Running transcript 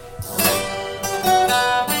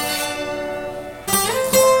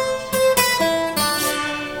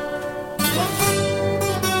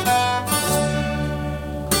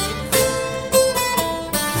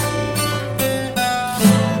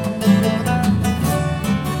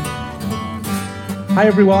Hi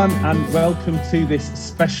everyone, and welcome to this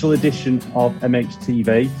special edition of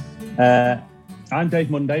MHTV. I'm Dave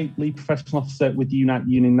Munday, Lead Professional Officer with Unite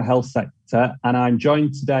Union in the Health Sector, and I'm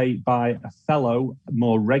joined today by a fellow,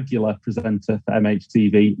 more regular presenter for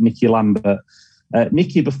MHTV, Nikki Lambert.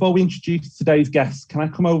 Nikki, before we introduce today's guests, can I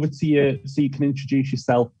come over to you so you can introduce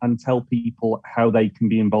yourself and tell people how they can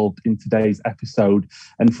be involved in today's episode?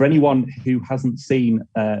 And for anyone who hasn't seen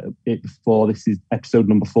it before, this is episode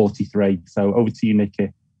number 43. So over to you,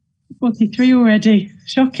 Nikki. 43 already.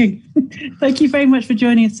 Shocking. Thank you very much for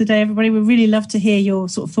joining us today, everybody. We'd really love to hear your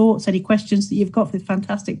sort of thoughts, any questions that you've got for this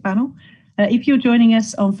fantastic panel. If you're joining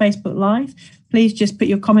us on Facebook Live, please just put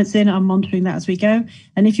your comments in. I'm monitoring that as we go.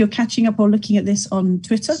 And if you're catching up or looking at this on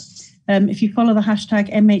Twitter, if you follow the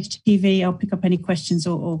hashtag MHTV, I'll pick up any questions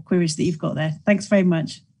or queries that you've got there. Thanks very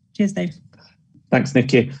much. Cheers, Dave. Thanks,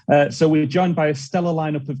 Nikki. So we're joined by a stellar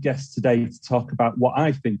lineup of guests today to talk about what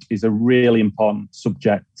I think is a really important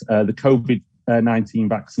subject, the COVID-19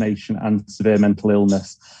 vaccination and severe mental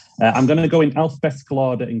illness. I'm going to go in alphabetical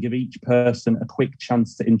order and give each person a quick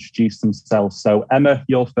chance to introduce themselves. So Emma,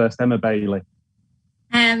 you're first. Emma Bailey.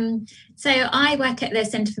 So I work at the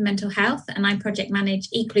Centre for Mental Health and I project manage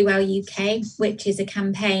Equally Well UK, which is a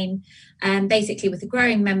campaign basically with a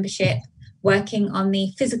growing membership working on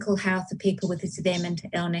the physical health of people with a severe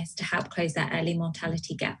mental illness to help close that early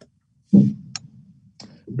mortality gap.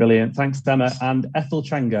 Brilliant. Thanks, Emma. And Ethel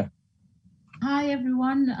Changa. Hi,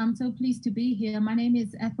 everyone. I'm so pleased to be here. My name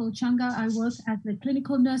is Ethel Changa. I work as a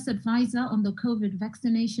clinical nurse advisor on the COVID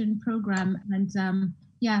vaccination program. And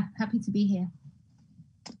happy to be here.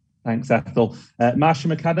 Thanks, Ethel.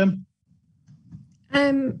 Marsha McAdam.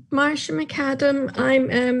 Marsha McAdam.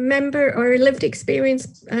 I'm a member or lived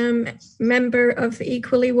experience member of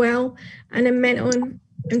Equally Well and a mental and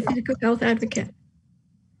physical health advocate.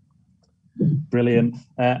 Brilliant.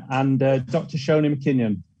 And Dr. Shona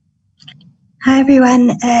McKinnon. Hi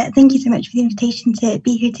everyone, thank you so much for the invitation to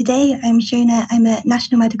be here today. I'm Shona, I'm a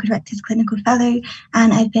National Medical Director's Clinical Fellow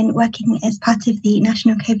and I've been working as part of the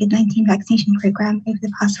National COVID-19 Vaccination Programme over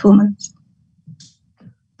the past 4 months.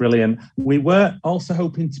 Brilliant. We were also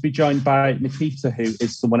hoping to be joined by Nikita, who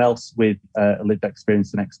is someone else with a lived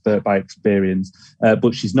experience and expert by experience,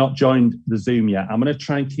 but she's not joined the Zoom yet. I'm going to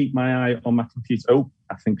try and keep my eye on my computer. Oh,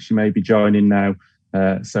 I think she may be joining now.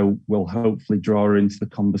 So we'll hopefully draw her into the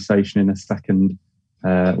conversation in a second.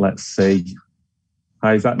 Let's see.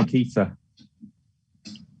 Hi, is that Nikita?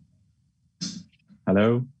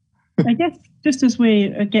 Hello? I guess just as we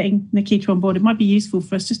are getting Nikita on board, it might be useful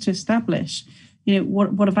for us just to establish,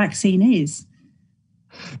 what a vaccine is.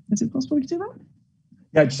 Is it possible to do that?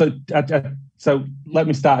 Yeah, so let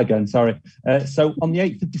me start again, sorry. So on the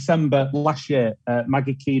 8th of December last year,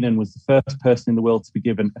 Maggie Keenan was the first person in the world to be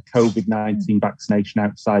given a COVID-19 vaccination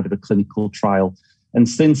outside of a clinical trial. And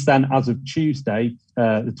since then, as of Tuesday,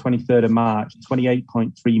 the 23rd of March,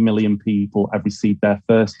 28.3 million people have received their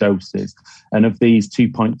first doses. And of these,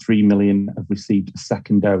 2.3 million have received a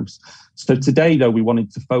second dose. So today, though, we wanted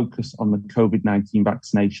to focus on the COVID-19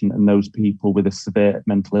 vaccination and those people with a severe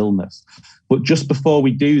mental illness. But just before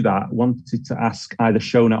we do that, I wanted to ask either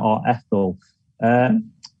Shona or Ethel,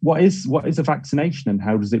 what is a vaccination and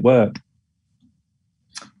how does it work?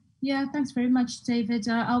 Yeah, thanks very much, David.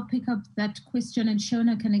 I'll pick up that question and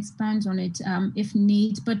Shona can expand on it if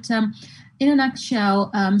need. But in a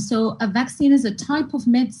nutshell, so a vaccine is a type of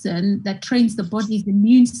medicine that trains the body's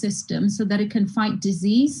immune system so that it can fight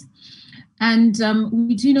disease. And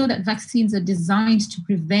we do know that vaccines are designed to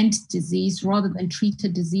prevent disease rather than treat a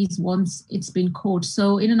disease once it's been caught.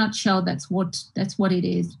 So in a nutshell, that's what it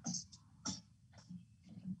is.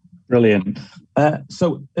 Brilliant.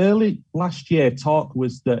 So early last year, talk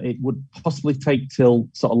was that it would possibly take till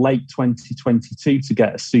sort of late 2022 to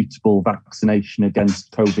get a suitable vaccination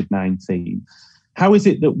against COVID-19. How is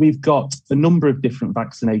it that we've got a number of different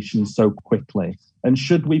vaccinations so quickly? And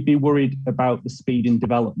should we be worried about the speed in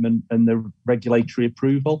development and the regulatory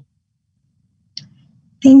approval?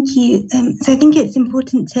 Thank you. So I think it's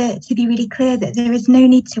important to be really clear that there is no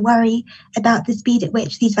need to worry about the speed at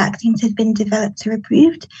which these vaccines have been developed or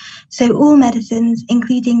approved. So all medicines,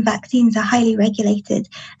 including vaccines, are highly regulated,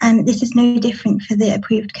 and this is no different for the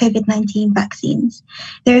approved COVID-19 vaccines.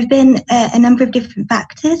 There have been a number of different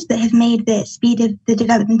factors that have made the speed of the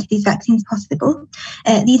development of these vaccines possible.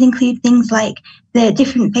 These include things like the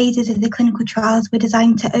different phases of the clinical trials were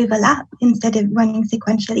designed to overlap instead of running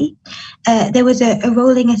sequentially. There was a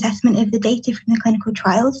rolling assessment of the data from the clinical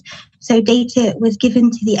trials. So data was given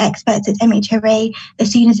to the experts at MHRA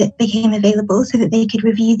as soon as it became available so that they could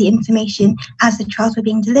review the information as the trials were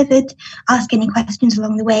being delivered, ask any questions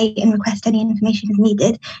along the way and request any information as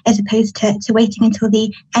needed, as opposed to waiting until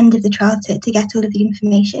the end of the trial to get all of the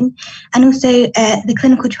information. And also the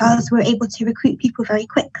clinical trials were able to recruit people very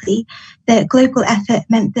quickly. The global effort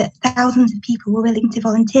meant that thousands of people were willing to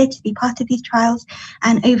volunteer to be part of these trials,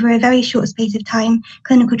 and over a very short space of time,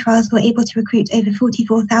 clinical trials were able to recruit over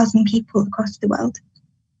 44,000 people across the world.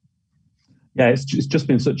 Yeah, it's just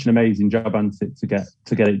been such an amazing job, Ansit, to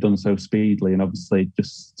get it done so speedily, and obviously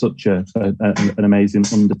just such an amazing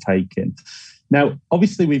undertaking. Now,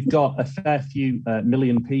 obviously, we've got a fair few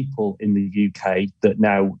million people in the UK that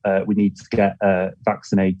now we need to get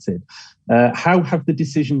vaccinated. How have the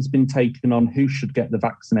decisions been taken on who should get the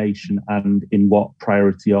vaccination and in what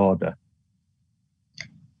priority order?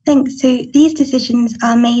 Thanks. So these decisions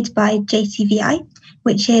are made by JCVI,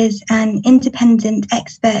 which is an independent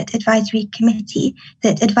expert advisory committee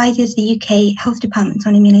that advises the UK health departments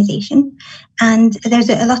on immunisation. And there's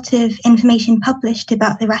a lot of information published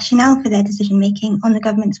about the rationale for their decision making on the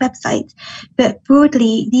government's website. But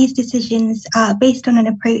broadly, these decisions are based on an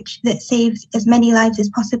approach that saves as many lives as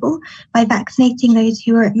possible by vaccinating those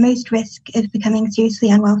who are at most risk of becoming seriously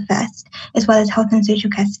unwell first, as well as health and social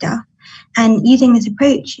care staff. And using this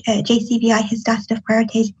approach, JCVI has started off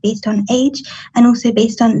prioritizing based on age and also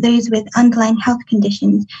based on those with underlying health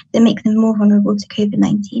conditions that make them more vulnerable to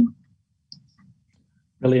COVID-19.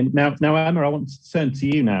 Brilliant. Now, Emma, I want to turn to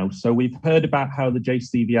you now. So we've heard about how the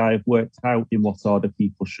JCVI have worked out in what order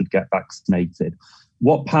people should get vaccinated.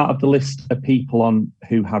 What part of the list are people on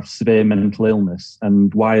who have severe mental illness,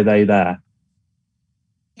 and why are they there?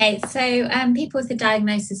 Okay, so people with a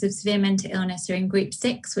diagnosis of severe mental illness are in group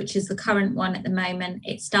 6, which is the current one at the moment.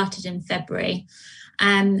 It started in February.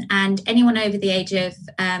 And anyone over the age of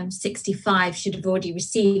 65 should have already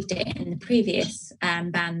received it in the previous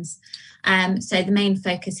bands. So the main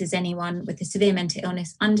focus is anyone with a severe mental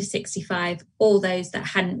illness under 65, or those that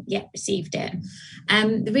hadn't yet received it.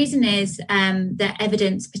 The reason is that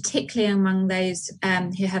evidence, particularly among those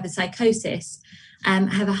who have a psychosis,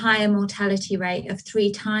 have a higher mortality rate of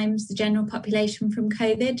 3 times the general population from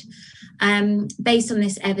COVID. Based on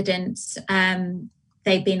this evidence,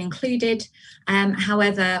 they've been included.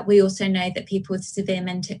 However, we also know that people with severe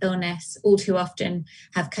mental illness all too often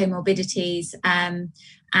have comorbidities,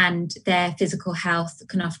 and their physical health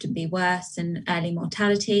can often be worse and early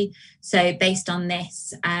mortality. So based on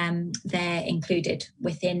this, they're included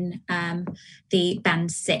within the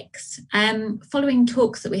band 6. Following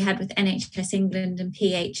talks that we had with NHS England and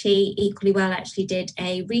PHE, Equally Well actually did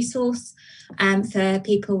a resource for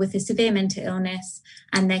people with a severe mental illness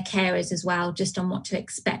and their carers as well, just on what to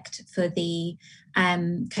expect for the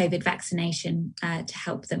COVID vaccination to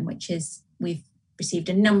help them, which is, we've received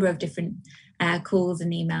a number of different calls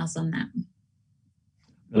and emails on that.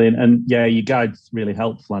 Brilliant. And yeah, your guide's really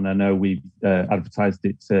helpful, and I know we've advertised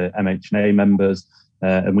it to MHNA members,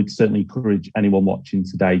 and we'd certainly encourage anyone watching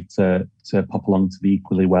today to pop along to the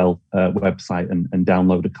Equally Well website and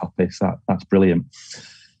download a copy. So that's brilliant.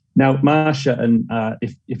 Now, Marsha, and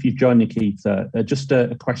if you've joined Nikita, just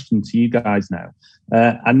a question to you guys now.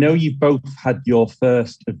 I know you've both had your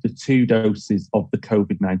first of the 2 doses of the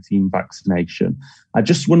COVID-19 vaccination. I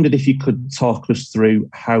just wondered if you could talk us through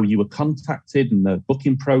how you were contacted and the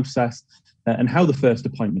booking process, and how the first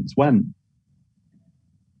appointments went.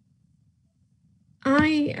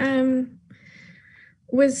 I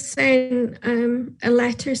was sent a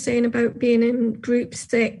letter saying about being in group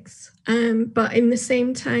 6, but in the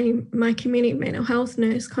same time, my community mental health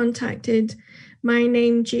nurse contacted my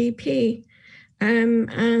named GP,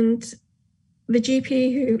 and the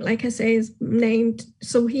GP, who, like I say, is named,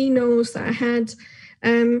 so he knows that I had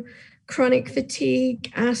chronic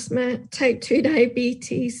fatigue, asthma, type 2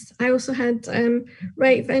 diabetes. I also had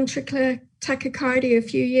right ventricular tachycardia a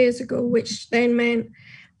few years ago, which then meant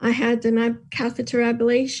I had a catheter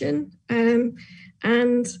ablation,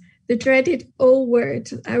 and the dreaded O word,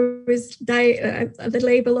 I was the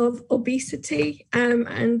label of obesity,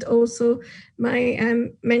 and also my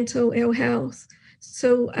mental ill health.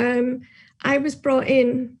 So I was brought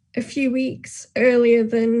in a few weeks earlier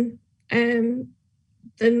than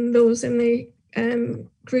those in the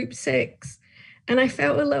group 6. And I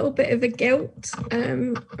felt a little bit of a guilt.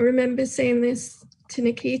 I remember saying this to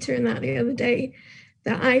Nikita and that the other day,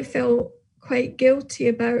 that I felt quite guilty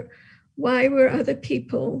about why were other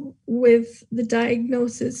people with the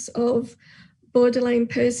diagnosis of borderline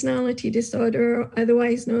personality disorder, or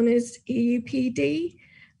otherwise known as AUPD.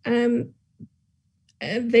 There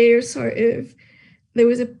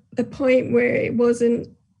was a point where it wasn't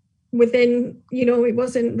within, it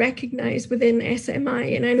wasn't recognised within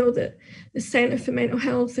SMI, and I know that the Centre for Mental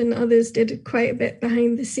Health and others did quite a bit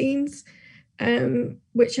behind the scenes,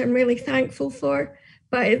 which I'm really thankful for.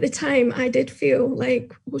 But at the time, I did feel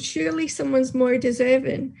like, well, surely someone's more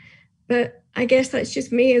deserving. But I guess that's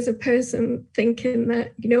just me as a person thinking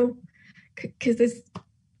that, because there's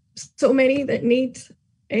so many that need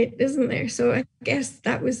it, isn't there? So I guess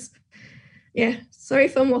that was, sorry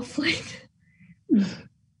if I'm waffling.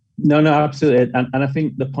 No, absolutely. And I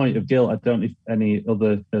think the point of guilt, I don't know if any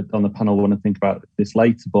other on the panel want to think about this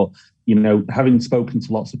later, but, having spoken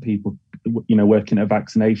to lots of people, working at a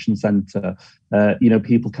vaccination centre,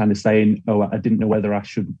 people kind of saying, oh, I didn't know whether I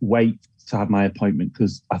should wait to have my appointment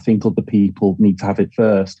because I think other people need to have it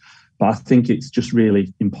first. But I think it's just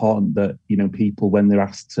really important that, people, when they're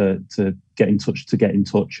asked to get in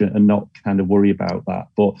touch and not kind of worry about that.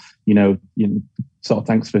 But, sort of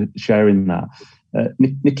thanks for sharing that.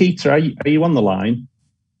 Nikita, are you on the line?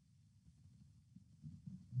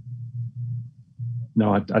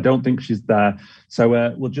 No, I don't think she's there. So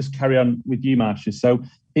we'll just carry on with you, Marcia. So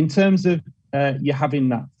in terms of you having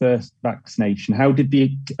that first vaccination, how did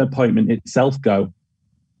the appointment itself go?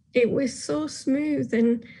 It was so smooth,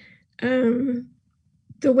 and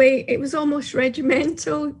the way it was almost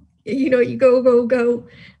regimental, you go.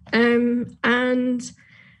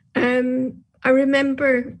 I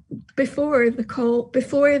remember before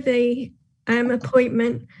the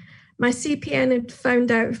appointment, my CPN had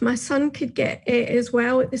found out if my son could get it as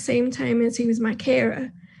well at the same time as he was my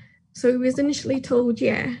carer. So he was initially told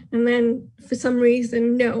yeah, and then for some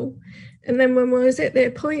reason no. And then when we was at the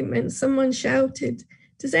appointment, someone shouted,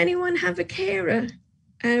 "Does anyone have a carer?"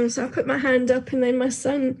 So I put my hand up, and then my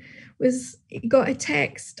son got a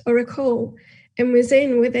text or a call and was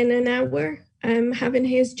in within an hour having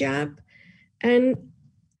his jab. And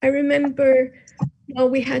I remember,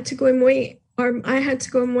 we had to go and wait, or I had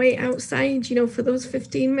to go and wait outside, for those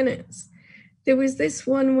 15 minutes. There was this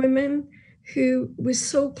one woman who was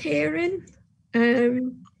so caring.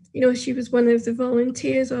 She was one of the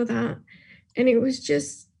volunteers or that. And it was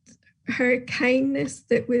just her kindness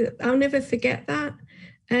I'll never forget that.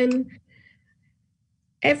 And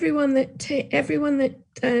everyone that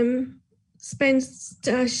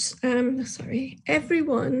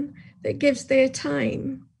gives their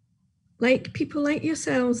time, like people like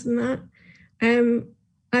yourselves and that,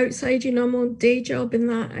 outside your normal day job and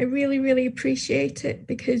that, I really, really appreciate it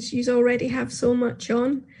because you already have so much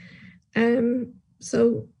on.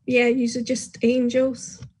 So yeah, you are just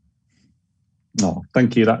angels. Oh,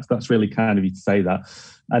 thank you. That's really kind of you to say that.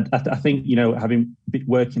 I think, having been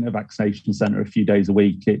working at a vaccination centre a few days a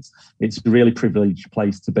week, it's a really privileged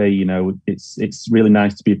place to be. It's really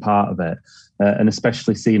nice to be a part of it, and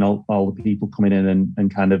especially seeing all the people coming in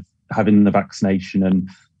and kind of having the vaccination and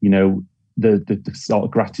the sort of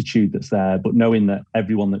gratitude that's there, but knowing that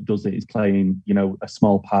everyone that does it is playing a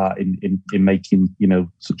small part in making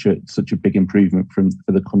such a big improvement for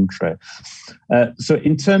the country. So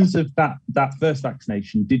in terms of that first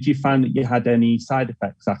vaccination, did you find that you had any side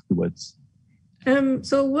effects afterwards?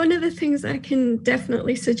 So one of the things I can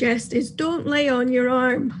definitely suggest is don't lay on your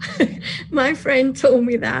arm. My friend told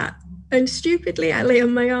me that, and stupidly I lay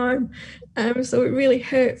on my arm, so it really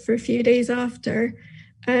hurt for a few days after.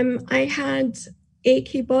 I had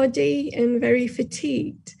achy body and very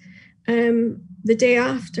fatigued the day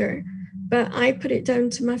after, but I put it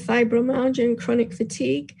down to my fibromyalgia and chronic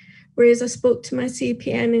fatigue, whereas I spoke to my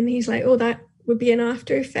CPN and he's like, oh, that would be an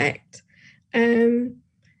after effect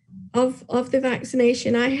of the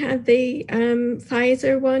vaccination. I had the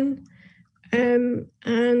Pfizer one,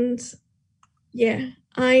 and yeah,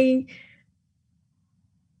 I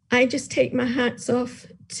just take my hats off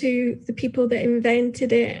to the people that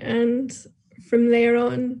invented it, and from there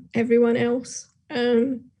on, everyone else.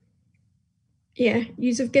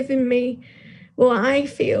 You've given me, I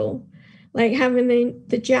feel like having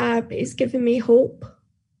the jab is giving me hope.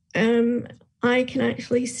 I can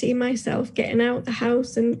actually see myself getting out the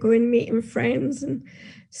house and going meeting friends and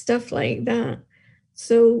stuff like that.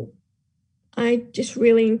 So I just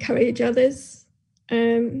really encourage others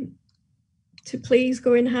to please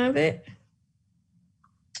go and have it.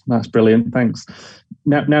 That's brilliant. Thanks.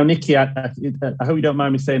 Now, Nikki, I hope you don't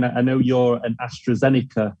mind me saying that. I know you're an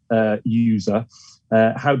AstraZeneca user.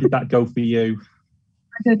 How did that go for you?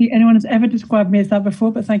 I don't think anyone has ever described me as that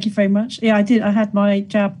before, but thank you very much. Yeah, I did. I had my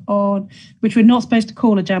jab on, which we're not supposed to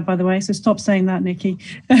call a jab, by the way, so stop saying that, Nikki.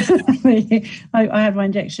 I had my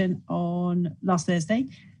injection on last Thursday,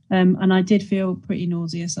 and I did feel pretty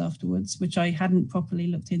nauseous afterwards, which I hadn't properly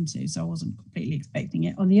looked into, so I wasn't completely expecting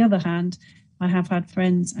it. On the other hand, I have had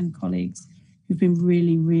friends and colleagues who've been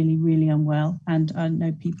really, really, really unwell, and I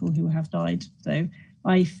know people who have died. So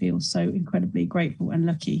I feel so incredibly grateful and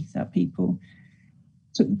lucky that people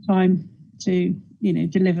took the time to,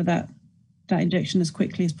 deliver that injection as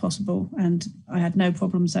quickly as possible. And I had no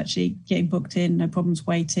problems actually getting booked in, no problems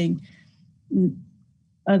waiting,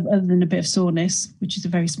 other than a bit of soreness, which is a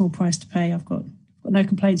very small price to pay. I've got no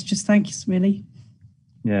complaints, just thanks, really.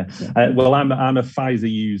 Yeah. Well, I'm a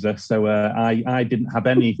Pfizer user, so I didn't have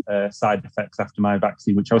any side effects after my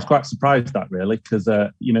vaccine, which I was quite surprised at, really, because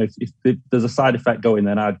if there's a side effect going,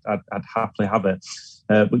 then I'd happily have it.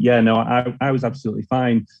 But yeah, no, I was absolutely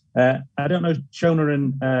fine. I don't know, Shona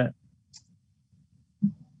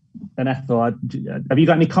and Ethel, have you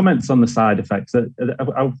got any comments on the side effects?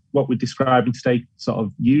 What we're describing today, sort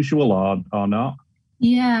of usual or not?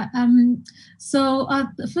 Yeah. So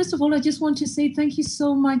first of all, I just want to say thank you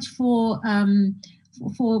so much for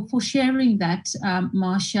sharing that,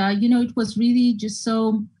 Marsha. It was really just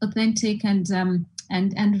so authentic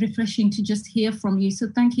and refreshing to just hear from you. So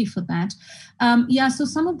thank you for that. So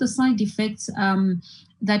some of the side effects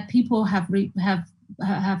that people have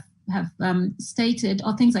stated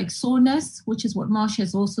are things like soreness, which is what Marsha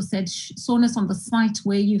has also said, soreness on the site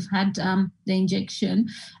where you've had the injection.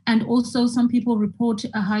 And also some people report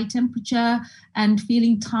a high temperature and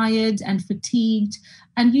feeling tired and fatigued.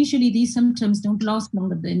 And usually these symptoms don't last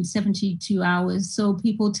longer than 72 hours. So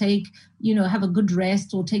people have a good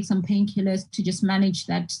rest or take some painkillers to just manage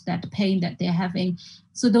that pain that they're having.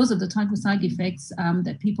 So those are the type of side effects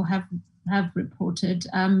that people have reported.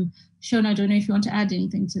 Shona, I don't know if you want to add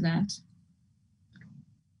anything to that.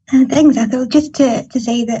 Thanks, Ethel. Just to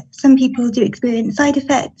say that some people do experience side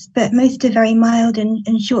effects, but most are very mild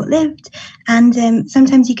and short-lived. And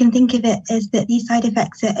sometimes you can think of it as that these side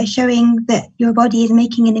effects are showing that your body is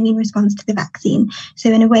making an immune response to the vaccine. So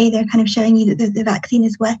in a way, they're kind of showing you that the vaccine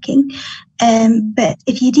is working. But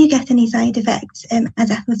if you do get any side effects,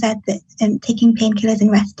 as Ethel said, that taking painkillers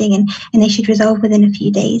and resting, and they should resolve within a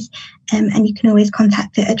few days. And you can always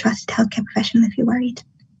contact a trusted healthcare professional if you're worried.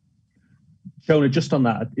 Shona, just on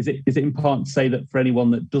that, is it important to say that for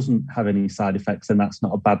anyone that doesn't have any side effects, then that's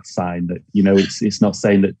not a bad sign, that it's not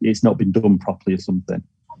saying that it's not been done properly or something?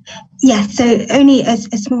 Yes, so only a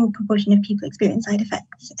small proportion of people experience side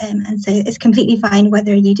effects, and so it's completely fine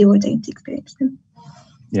whether you do or don't experience them.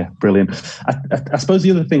 Yeah, brilliant. I suppose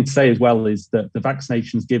the other thing to say as well is that the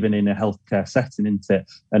vaccination's given in a healthcare setting, isn't it?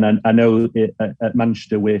 And I know at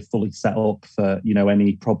Manchester we're fully set up for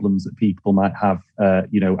any problems that people might have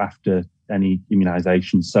after any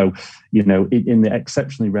immunisation. So in the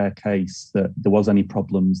exceptionally rare case that there was any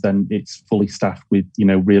problems, then it's fully staffed with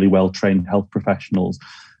really well trained health professionals.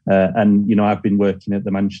 And I've been working at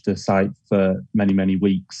the Manchester site for many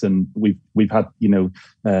weeks, and we've had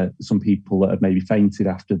some people that have maybe fainted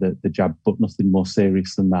after the jab, but nothing more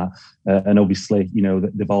serious than that. And obviously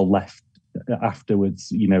they've all left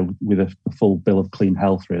afterwards with a full bill of clean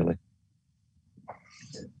health, really.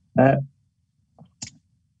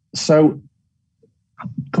 So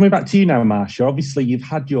coming back to you now, Marsha, obviously you've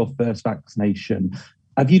had your first vaccination.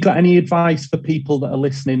 Have you got any advice for people that are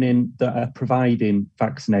listening in that are providing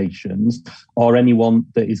vaccinations, or anyone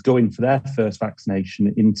that is going for their first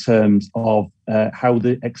vaccination, in terms of how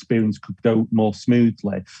the experience could go more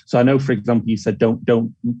smoothly? So I know, for example, you said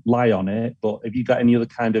don't lie on it, but have you got any other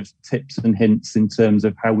kind of tips and hints in terms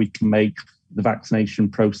of how we can make the vaccination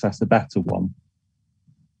process a better one?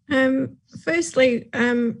 Firstly,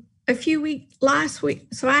 last week,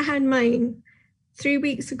 so I had mine 3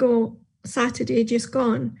 weeks ago, Saturday just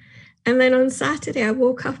gone. And then on Saturday, I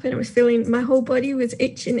woke up and I was feeling my whole body was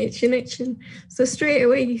itching. So straight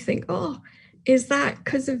away you think, oh, is that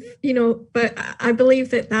because of, but I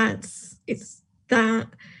believe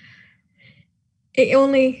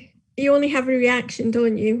you only have a reaction,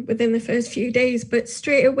 don't you, within the first few days, but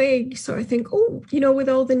straight away you sort of think, oh, with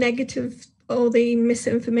all the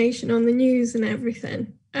misinformation on the news and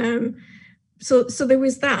everything. So there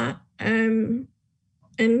was that.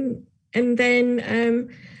 And then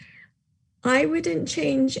I wouldn't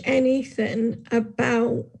change anything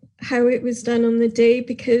about how it was done on the day,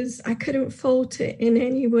 because I couldn't fault it in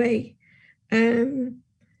any way. The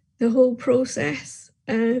whole process.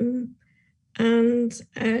 And I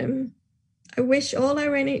wish all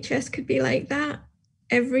our NHS could be like that.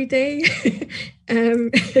 every day.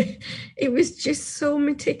 It was just so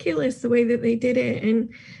meticulous the way that they did it,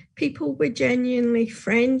 and people were genuinely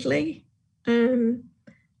friendly, and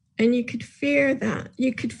you could feel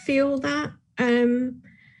that.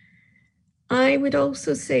 I would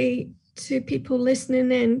also say to people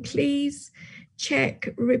listening in, please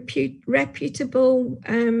check reputable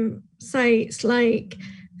sites like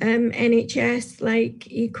NHS,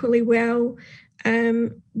 like Equally Well,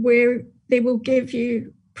 where they will give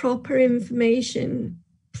you proper information.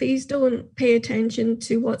 Please don't pay attention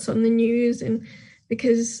to what's on the news, and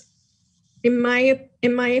because in my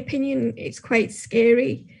opinion, it's quite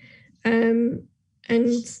scary. And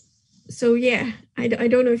so, yeah, I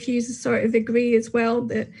don't know if you sort of agree as well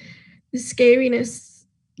that the scariness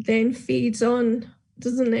then feeds on,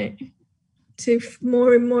 doesn't it, to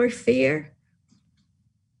more and more fear.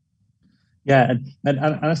 Yeah, and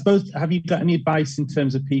I suppose, have you got any advice in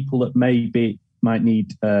terms of people that might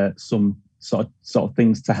need some sort of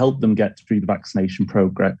things to help them get through the vaccination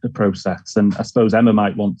process? And I suppose Emma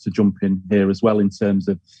might want to jump in here as well in terms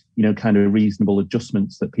of, kind of reasonable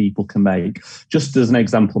adjustments that people can make. Just as an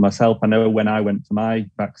example myself, I know when I went for my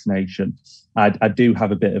vaccination, I do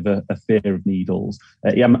have a bit of a fear of needles.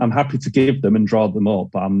 I'm happy to give them and draw them up,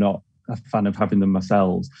 but I'm not a fan of having them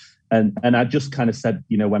myself. And I just kind of said,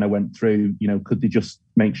 when I went through, could they just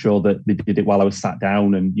make sure that they did it while I was sat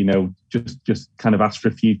down, and, just kind of ask for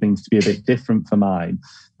a few things to be a bit different for mine.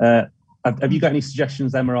 Have you got any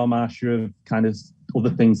suggestions, Emma or Marcia, of kind of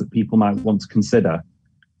other things that people might want to consider?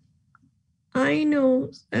 I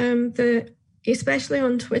know that, especially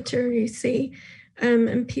on Twitter, you see,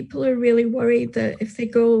 and people are really worried that if they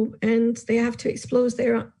go and they have to expose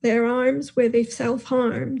their arms where they've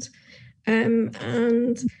self-harmed, and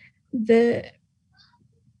the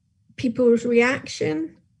people's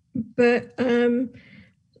reaction, but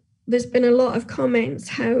there's been a lot of comments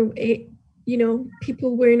how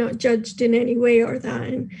people were not judged in any way or that,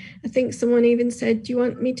 and I think someone even said, do you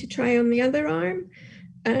want me to try on the other arm?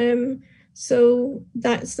 So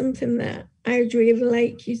that's something that I would really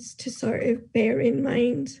like you to sort of bear in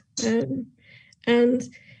mind. And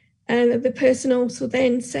the person also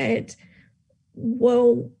then said,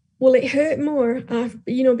 well, will it hurt more,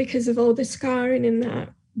 because of all the scarring and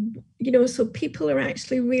that, so people are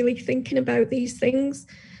actually really thinking about these things.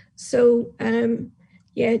 So,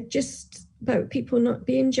 just about people not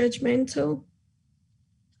being judgmental.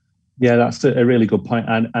 Yeah, that's a really good point.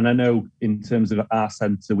 And I know in terms of our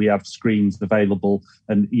centre, we have screens available,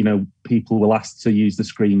 and, people will ask to use the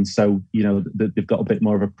screens. So, they've got a bit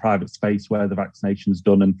more of a private space where the vaccination's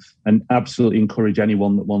done, and absolutely encourage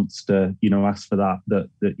anyone that wants to, ask for that,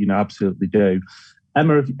 absolutely do.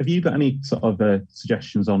 Emma, have you got any sort of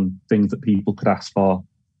suggestions on things that people could ask for?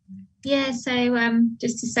 Yeah, so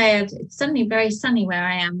just to say, it's suddenly very sunny where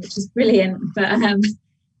I am, which is brilliant, but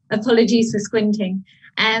apologies for squinting.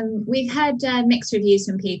 We've had mixed reviews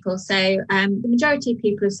from people. So the majority of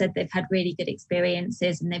people have said they've had really good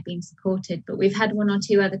experiences and they've been supported, but we've had one or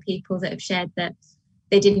two other people that have shared that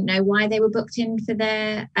they didn't know why they were booked in for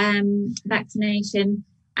their vaccination,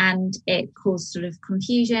 and it caused sort of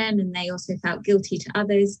confusion, and they also felt guilty to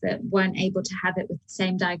others that weren't able to have it with the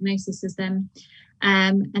same diagnosis as them.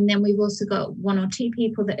 And then we've also got one or two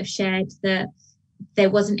people that have shared that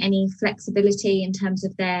there wasn't any flexibility in terms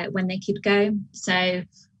of when they could go. So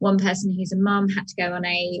one person who's a mum had to go on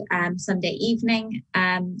a Sunday evening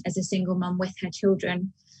as a single mum with her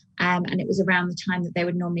children. And it was around the time that they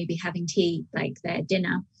would normally be having tea, like their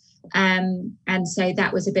dinner. And so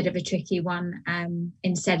that was a bit of a tricky one,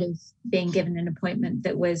 instead of being given an appointment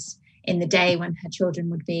that was in the day when her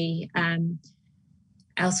children would be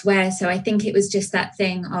elsewhere. So I think it was just that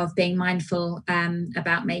thing of being mindful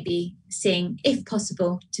about maybe seeing, if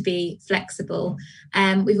possible, to be flexible.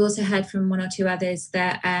 We've also heard from one or two others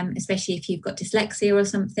that, especially if you've got dyslexia or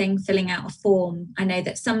something, filling out a form. I know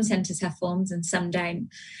that some centres have forms and some don't,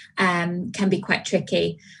 can be quite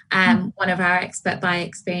tricky. One of our Expert by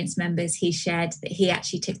Experience members, he shared that he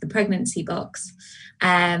actually ticked the pregnancy box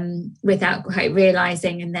without quite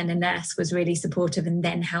realising, and then a nurse was really supportive and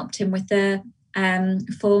then helped him with the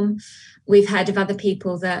form. We've heard of other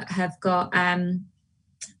people that have got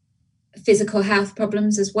physical health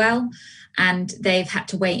problems as well, and they've had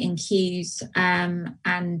to wait in queues and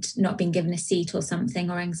not been given a seat or something,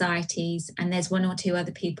 or anxieties. And there's one or two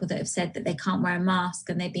other people that have said that they can't wear a mask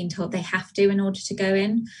and they've been told they have to in order to go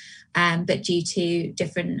in, but due to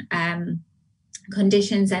different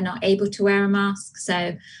conditions, they're not able to wear a mask.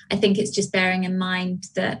 So I think it's just bearing in mind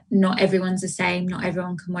that not everyone's the same, not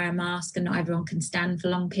everyone can wear a mask, and not everyone can stand for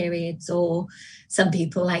long periods, or some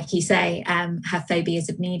people, like you say, have phobias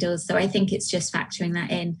of needles. So I think it's just factoring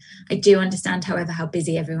that in. I do understand, however, how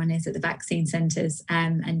busy everyone is at the vaccine centres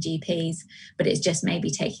and GPs, but it's just maybe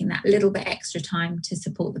taking that little bit extra time to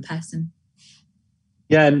support the person.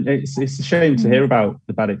 Yeah, and it's a shame to hear about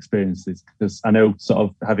the bad experiences, because I know, sort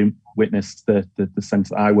of having witnessed the centre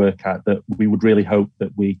that I work at, that we would really hope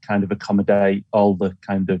that we kind of accommodate all the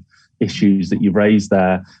kind of issues that you've raised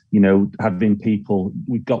there. You know, having people,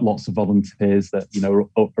 we've got lots of volunteers that, you know,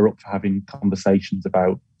 are up for having conversations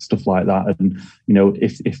about stuff like that. And, you know,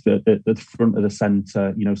 if at the front of the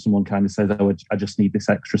centre, you know, someone kind of says, oh, I just need this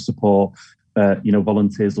extra support, you know,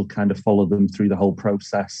 volunteers will kind of follow them through the whole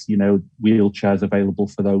process. You know, wheelchairs available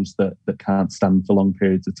for those that can't stand for long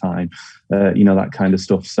periods of time, you know, that kind of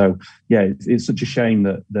stuff. So yeah, it's such a shame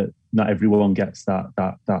that not everyone gets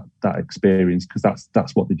that experience, because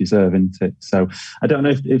that's what they deserve, isn't it? So I don't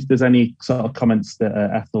know if there's any sort of comments that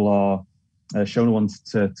Ethel or Shona wants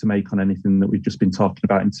to make on anything that we've just been talking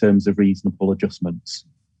about in terms of reasonable adjustments.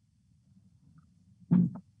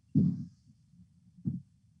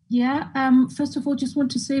 Yeah, first of all, just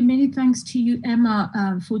want to say many thanks to you,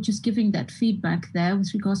 Emma, for just giving that feedback there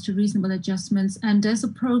with regards to reasonable adjustments. And as a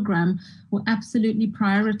program, we're absolutely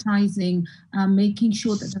prioritizing making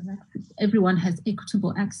sure that everyone has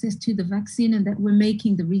equitable access to the vaccine, and that we're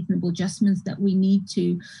making the reasonable adjustments that we need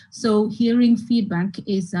to. So hearing feedback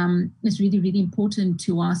is really, really important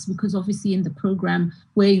to us, because obviously in the program,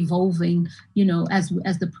 we're evolving, you know, as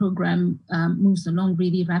the program moves along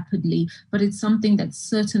really rapidly. But it's something that's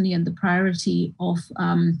certainly in the priority of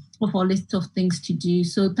our list of things to do.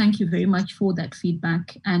 So thank you very much for that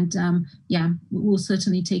feedback. And yeah, we'll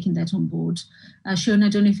certainly taking that on board. Shona, I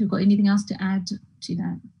don't know if you've got anything else to add to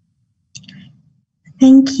that.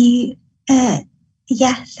 Thank you.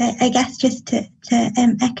 Yes, I guess just to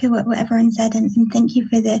echo what everyone said, and thank you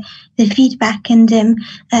for the feedback. And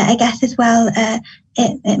I guess as well,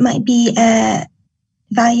 it might be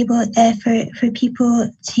valuable for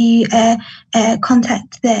people to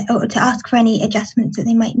contact or to ask for any adjustments that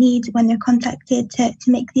they might need when they're contacted to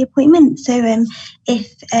make the appointment. So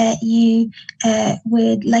if you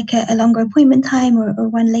would like a longer appointment time, or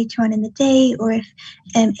one later on in the day, or if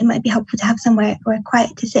it might be helpful to have somewhere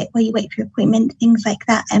quiet to sit while you wait for your appointment, things like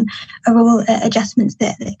that, are all adjustments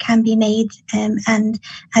that can be made. And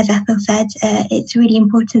as Ethel said, it's really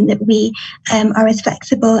important that we are as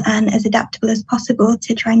flexible and as adaptable as possible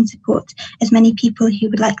to try and support as many people who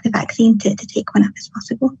would like the vaccine to take one up as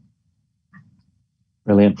possible.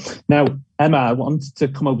 Brilliant. Now, Emma, I wanted to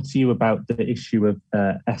come over to you about the issue of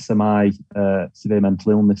SMI, severe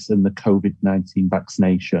mental illness, and the COVID-19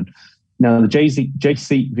 vaccination. Now, the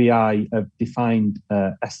JCVI have defined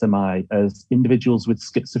SMI as individuals with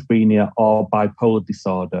schizophrenia or bipolar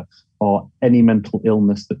disorder, or any mental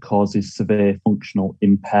illness that causes severe functional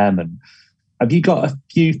impairment. Have you got a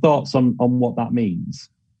few thoughts on what that means?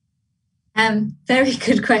 Very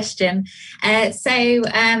good question. So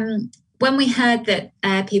when we heard that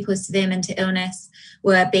people with severe mental illness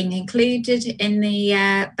were being included in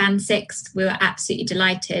the Band 6, we were absolutely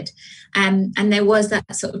delighted. And there was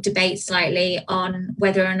that sort of debate slightly on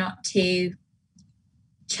whether or not to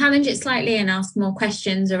challenge it slightly and ask more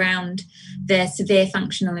questions around the severe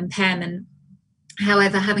functional impairment.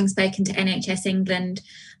 However, having spoken to NHS England,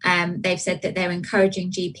 they've said that they're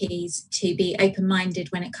encouraging GPs to be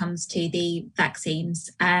open-minded when it comes to the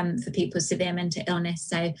vaccines for people with severe mental illness.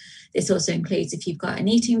 So this also includes if you've got an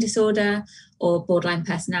eating disorder or borderline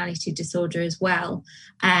personality disorder as well.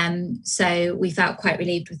 So we felt quite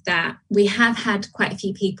relieved with that. We have had quite a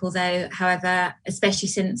few people though, however, especially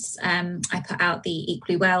since I put out the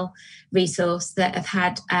Equally Well resource, that have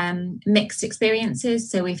had mixed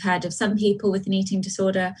experiences. So we've heard of some people with an eating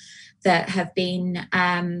disorder that have been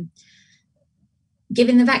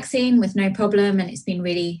given the vaccine with no problem and it's been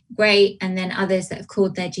really great, and then others that have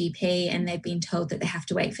called their GP and they've been told that they have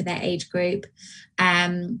to wait for their age group.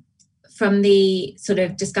 From the sort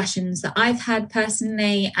of discussions that I've had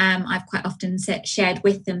personally, I've quite often shared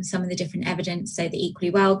with them some of the different evidence. So the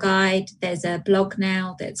Equally Well guide, there's a blog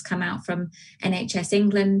now that's come out from NHS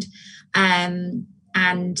England, and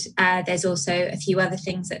there's also a few other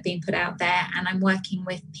things that have been put out there. And I'm working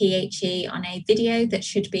with PHE on a video that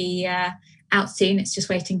should be out soon. It's just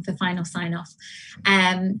waiting for final sign off.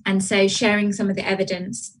 And so sharing some of the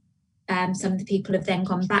evidence, some of the people have then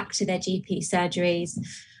gone back to their GP surgeries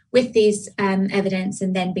with these evidence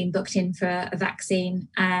and then been booked in for a vaccine.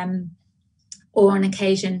 or on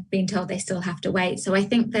occasion being told they still have to wait. So I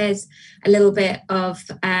think there's a little bit of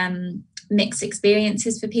mixed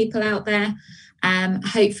experiences for people out there.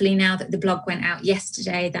 Hopefully now that the blog went out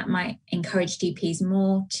yesterday, that might encourage GPs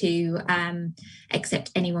more to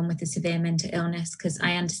accept anyone with a severe mental illness, because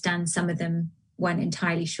I understand some of them weren't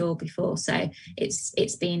entirely sure before. So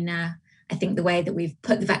it's been, I think the way that we've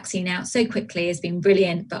put the vaccine out so quickly has been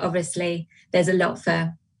brilliant, but obviously there's a lot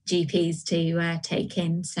for GPs to take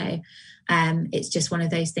in. So it's just one of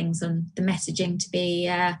those things on the messaging to be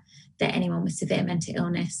that anyone with severe mental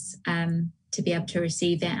illness to be able to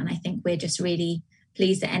receive it. And I think we're just really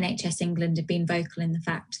pleased that NHS England have been vocal in the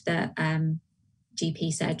fact that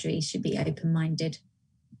GP surgeries should be open-minded.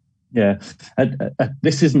 Yeah,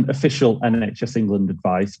 this isn't official NHS England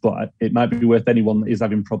advice, but it might be worth anyone that is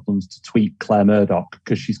having problems to tweet Claire Murdoch,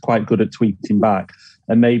 because she's quite good at tweeting back,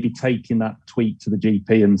 and maybe taking that tweet to the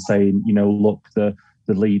GP and saying, you know, look, the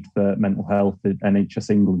lead for mental health at NHS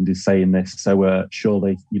England is saying this, so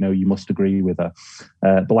surely, you know, you must agree with her.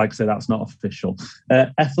 But like I said, that's not official.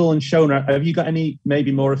 Ethel and Shona, have you got any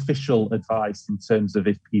maybe more official advice in terms of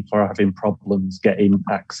if people are having problems getting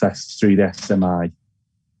access through the SMI?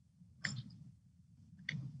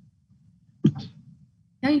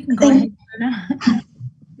 Yeah, you can go ahead, Shona.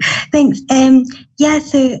 Thanks. Yeah,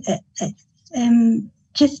 so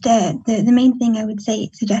just the main thing I would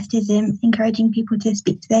suggest is encouraging people to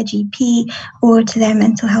speak to their GP or to their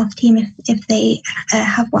mental health team if they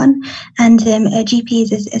have one. And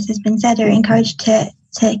GPs, as has been said, are encouraged to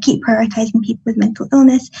keep prioritising people with mental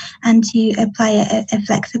illness and to apply a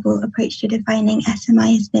flexible approach to defining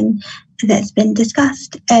SMI that's been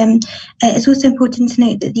discussed. It's also important to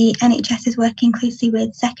note that the NHS is working closely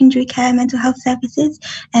with secondary care mental health services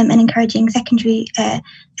and encouraging secondary care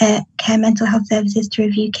mental health services to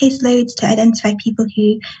review caseloads to identify people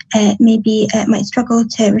who might struggle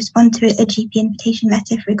to respond to a GP invitation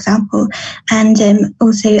letter, for example, and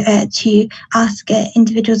also to ask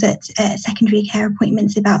individuals at secondary care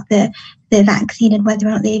appointments about the vaccine and whether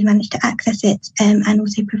or not they've managed to access it, and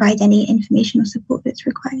also provide any information or support that's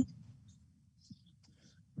required.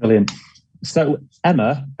 Brilliant. So,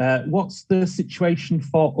 Emma, what's the situation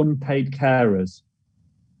for unpaid carers?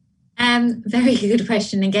 Very good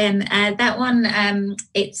question again. That one,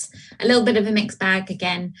 it's a little bit of a mixed bag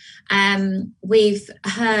again. We've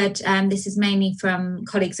heard, this is mainly from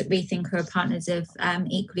colleagues at Rethink who are partners of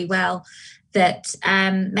Equally Well, that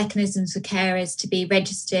mechanisms for carers to be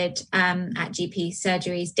registered at GP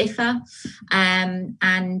surgeries differ,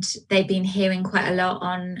 and they've been hearing quite a lot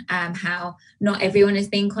on how not everyone is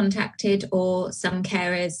being contacted, or some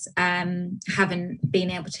carers haven't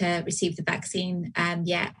been able to receive the vaccine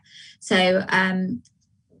yet. So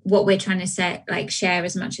what we're trying to share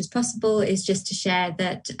as much as possible is just to share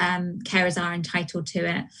that carers are entitled to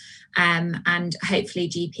it. And hopefully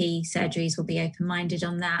GP surgeries will be open-minded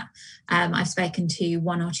on that. I've spoken to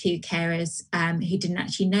one or two carers who didn't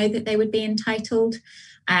actually know that they would be entitled.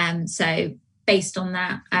 So based on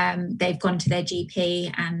that, they've gone to their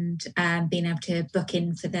GP and been able to book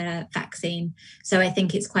in for the vaccine. So I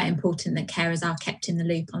think it's quite important that carers are kept in the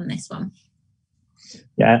loop on this one.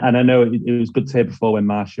 Yeah, and I know it was good to hear before when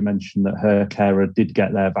Marcia mentioned that her carer did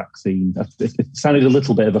get their vaccine. It sounded a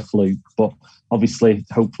little bit of a fluke, but obviously,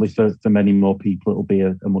 hopefully for many more people, it'll be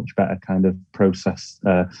a much better kind of process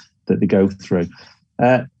that they go through.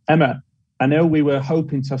 Emma, I know we were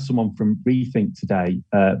hoping to have someone from Rethink today,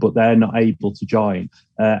 but they're not able to join.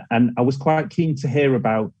 And I was quite keen to hear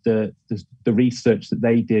about the research that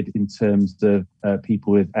they did in terms of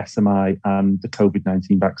people with SMI and the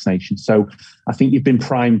COVID-19 vaccination. So I think you've been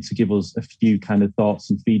primed to give us a few kind of thoughts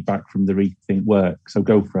and feedback from the Rethink work. So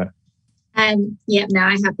go for it. I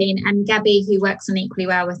have been. And Gabby, who works on Equally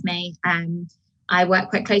Well with me, I work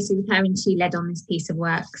quite closely with her and she led on this piece of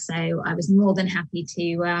work. So I was more than happy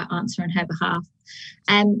to answer on her behalf.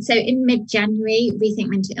 So in mid-January, Rethink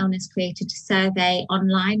Mental Illness created a survey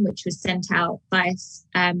online, which was sent out via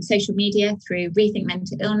social media through Rethink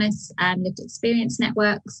Mental Illness lived experience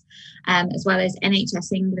networks, as well as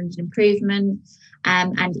NHS England Improvement,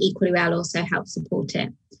 and Equally Well also helped support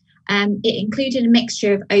it. It included a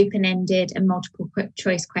mixture of open-ended and multiple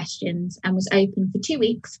choice questions and was open for 2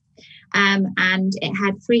 weeks. And it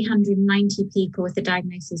had 390 people with a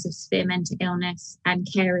diagnosis of severe mental illness and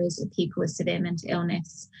carers of people with severe mental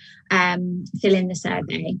illness fill in the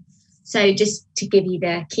survey. So just to give you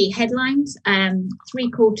the key headlines,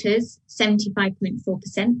 3/4,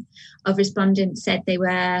 75.4% of respondents said they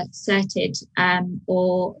were certain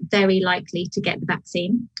or very likely to get the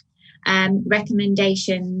vaccine.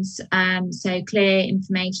 recommendations, so clear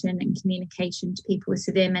information and communication to people with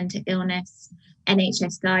severe mental illness,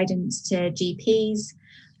 NHS guidance to GPs.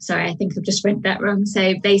 Sorry, I think I've just read that wrong.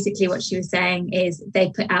 So basically what she was saying is they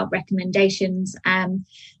put out recommendations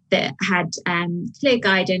that had clear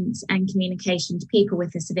guidance and communication to people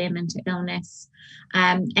with a severe mental illness,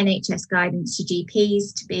 NHS guidance to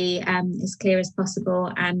GPs to be as clear as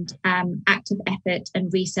possible, and active effort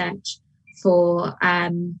and research for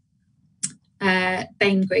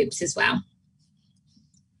BAME groups as well.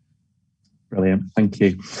 Brilliant, thank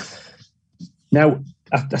you. Now,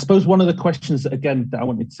 I suppose one of the questions that I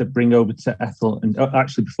wanted to bring over to Ethel, and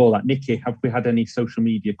actually before that, Nikki, have we had any social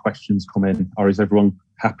media questions come in, or is everyone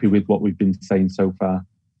happy with what we've been saying so far?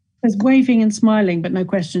 There's waving and smiling, but no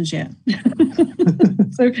questions yet.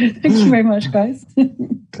 So thank you very much, guys.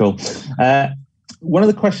 Cool. One of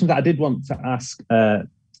the questions that I did want to ask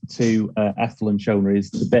to Ethel and Shona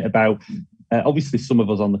is a bit about, obviously some of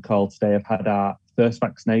us on the call today have had our first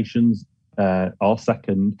vaccinations or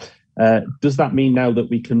second. Does that mean now that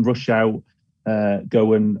we can rush out,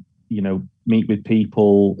 go and, meet with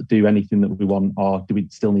people, do anything that we want, or do we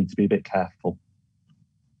still need to be a bit careful?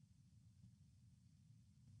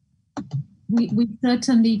 We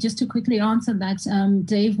certainly, just to quickly answer that,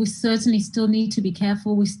 Dave, we certainly still need to be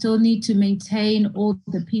careful. We still need to maintain all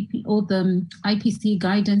the IPC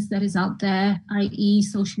guidance that is out there, i.e.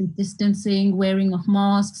 social distancing, wearing of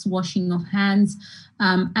masks, washing of hands,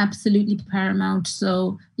 absolutely paramount.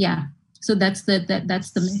 So yeah, so that's the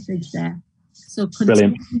message there. So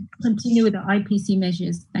continue with the IPC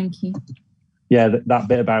measures. Thank you. Yeah, that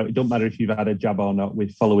bit about it don't matter if you've had a jab or not, we're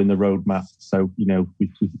following the roadmap. So, we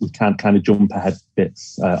can't kind of jump ahead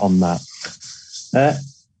bits on that.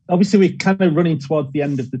 Obviously, we're kind of running towards the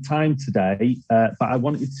end of the time today, but I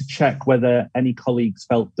wanted to check whether any colleagues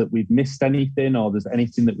felt that we've missed anything, or there's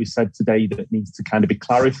anything that we said today that needs to kind of be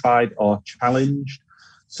clarified or challenged.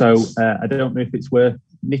 So I don't know if it's worth,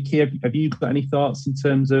 Nikki, have you got any thoughts in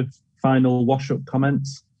terms of final wash-up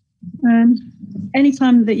comments?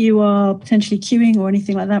 Anytime that you are potentially queuing or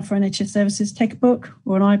anything like that for NHS services, take a book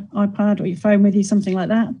or an iPad or your phone with you, something like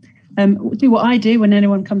that. Do what I do when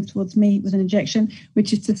anyone comes towards me with an injection,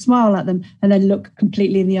 which is to smile at them and then look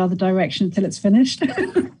completely in the other direction until it's finished.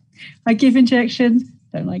 I give injections,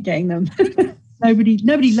 don't like getting them.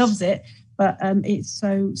 Nobody loves it, but it's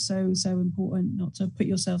so important not to put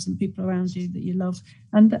yourselves and the people around you that you love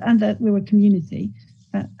and that we're a community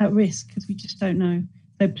at risk, because we just don't know.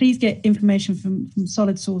 So please get information from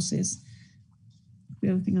solid sources.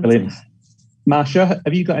 The other thing I'd Brilliant. say. Marsha,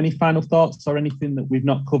 have you got any final thoughts or anything that we've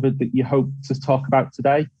not covered that you hope to talk about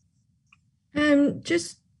today?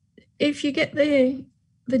 Just if you get the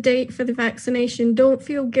date for the vaccination, don't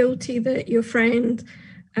feel guilty that your friend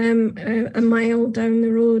a mile down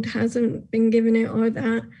the road hasn't been given it or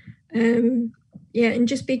that. And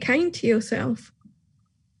just be kind to yourself.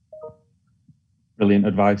 Brilliant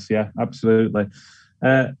advice. Yeah, absolutely.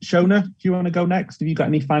 Shona, do you want to go next? Have you got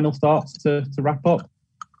any final thoughts to wrap up?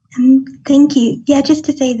 Thank you. Yeah, just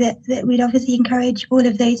to say that we'd obviously encourage all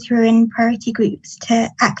of those who are in priority groups to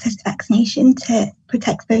access vaccination to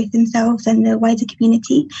protect both themselves and the wider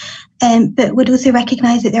community. But would also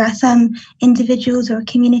recognise that there are some individuals or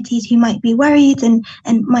communities who might be worried and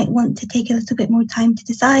might want to take a little bit more time to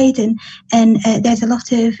decide. And there's a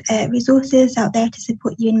lot of resources out there to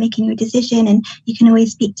support you in making your decision. And you can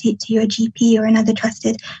always speak to your GP or another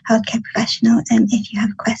trusted healthcare professional if you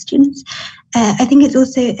have questions. I think it's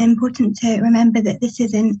also important to remember that this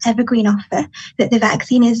is an evergreen offer, that the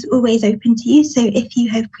vaccine is always open to you. So if you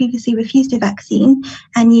have previously refused a vaccine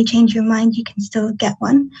and you change your mind, you can still get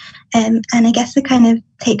one. And I guess the kind of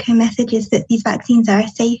take-home message is that these vaccines are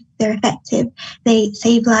safe, they're effective, they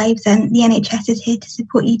save lives, and the NHS is here to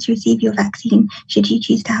support you to receive your vaccine should you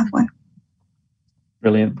choose to have one.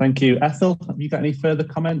 Brilliant, thank you. Ethel, have you got any further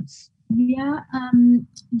comments? Yeah,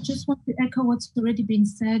 just want to echo what's already been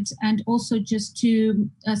said, and also just to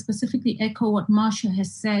specifically echo what Marsha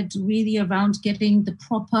has said, really around getting the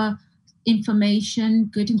proper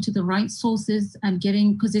information, getting to the right sources and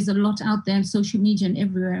because there's a lot out there in social media and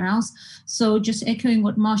everywhere else. So just echoing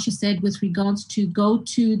what Marsha said with regards to go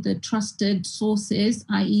to the trusted sources,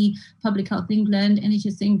 i.e. Public Health England,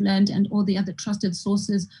 NHS England, and all the other trusted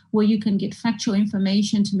sources where you can get factual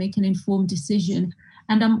information to make an informed decision.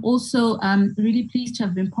 And I'm also really pleased to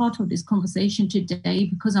have been part of this conversation today,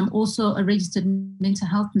 because I'm also a registered mental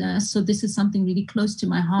health nurse. So this is something really close to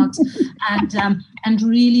my heart, and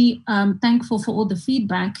really thankful for all the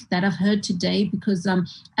feedback that I've heard today, because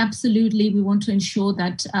absolutely we want to ensure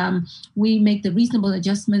that we make the reasonable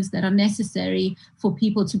adjustments that are necessary for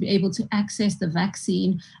people to be able to access the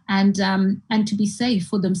vaccine and to be safe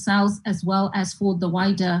for themselves as well as for the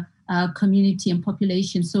wider community and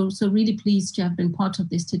population. So really pleased to have been part of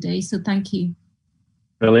this today. So thank you.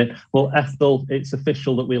 Brilliant. Well, Ethel, it's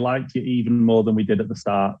official that we liked you even more than we did at the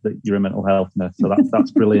start, that you're a mental health nurse. So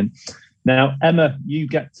that's brilliant. Now, Emma, you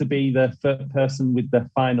get to be the first person with the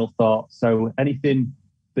final thought. So anything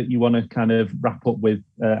that you want to kind of wrap up with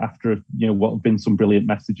after, what have been some brilliant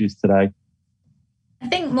messages today? I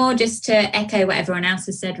think more just to echo what everyone else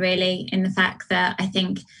has said, really, in the fact that I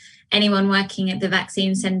think anyone working at the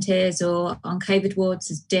vaccine centres or on COVID wards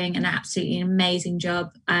is doing an absolutely amazing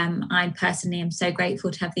job. I personally am so grateful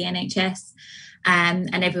to have the NHS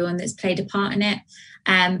and everyone that's played a part in it.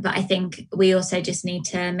 But I think we also just need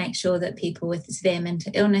to make sure that people with severe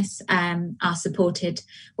mental illness are supported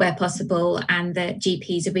where possible, and that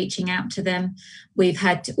GPs are reaching out to them. We've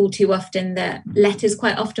heard all too often that letters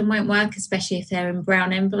quite often won't work, especially if they're in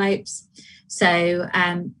brown envelopes. So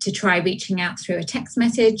to try reaching out through a text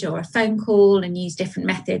message or a phone call, and use different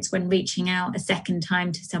methods when reaching out a second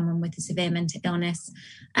time to someone with a severe mental illness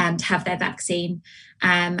to have their vaccine.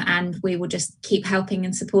 And we will just keep helping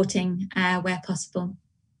and supporting where possible.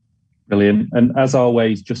 Brilliant. And as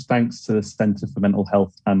always, just thanks to the Centre for Mental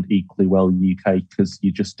Health and Equally Well UK, because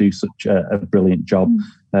you just do such a brilliant job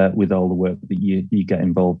with all the work that you get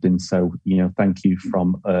involved in. So, thank you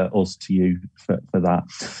from us to you for that.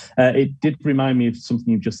 It did remind me of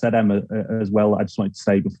something you've just said, Emma, as well. I just wanted to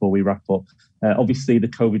say before we wrap up, obviously the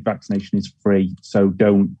COVID vaccination is free. So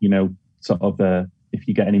don't, if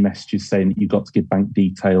you get any messages saying that you've got to give bank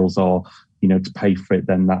details or, to pay for it,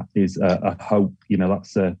 then that is a hope,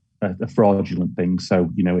 that's a fraudulent thing. So,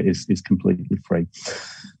 it is completely free.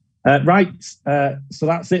 Right. So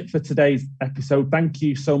that's it for today's episode. Thank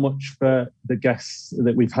you so much for the guests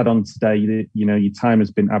that we've had on today. Your time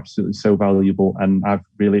has been absolutely so valuable, and I've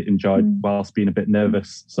really enjoyed, whilst being a bit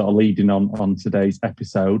nervous, sort of leading on today's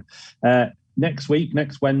episode. Next week,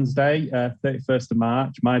 next Wednesday, 31st of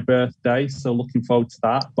March, my birthday. So looking forward to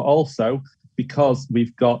that. But also, because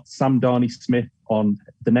we've got Sam Dorney-Smith on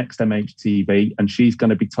the next MHTV, and she's going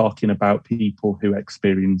to be talking about people who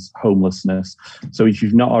experience homelessness. So if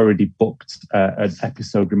you've not already booked an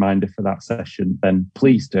episode reminder for that session, then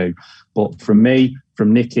please do. But from me,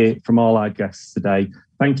 from Nikki, from all our guests today,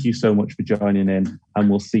 thank you so much for joining in, and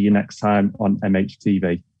we'll see you next time on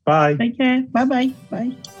MHTV. Bye. Take care. Bye-bye.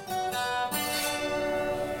 Bye.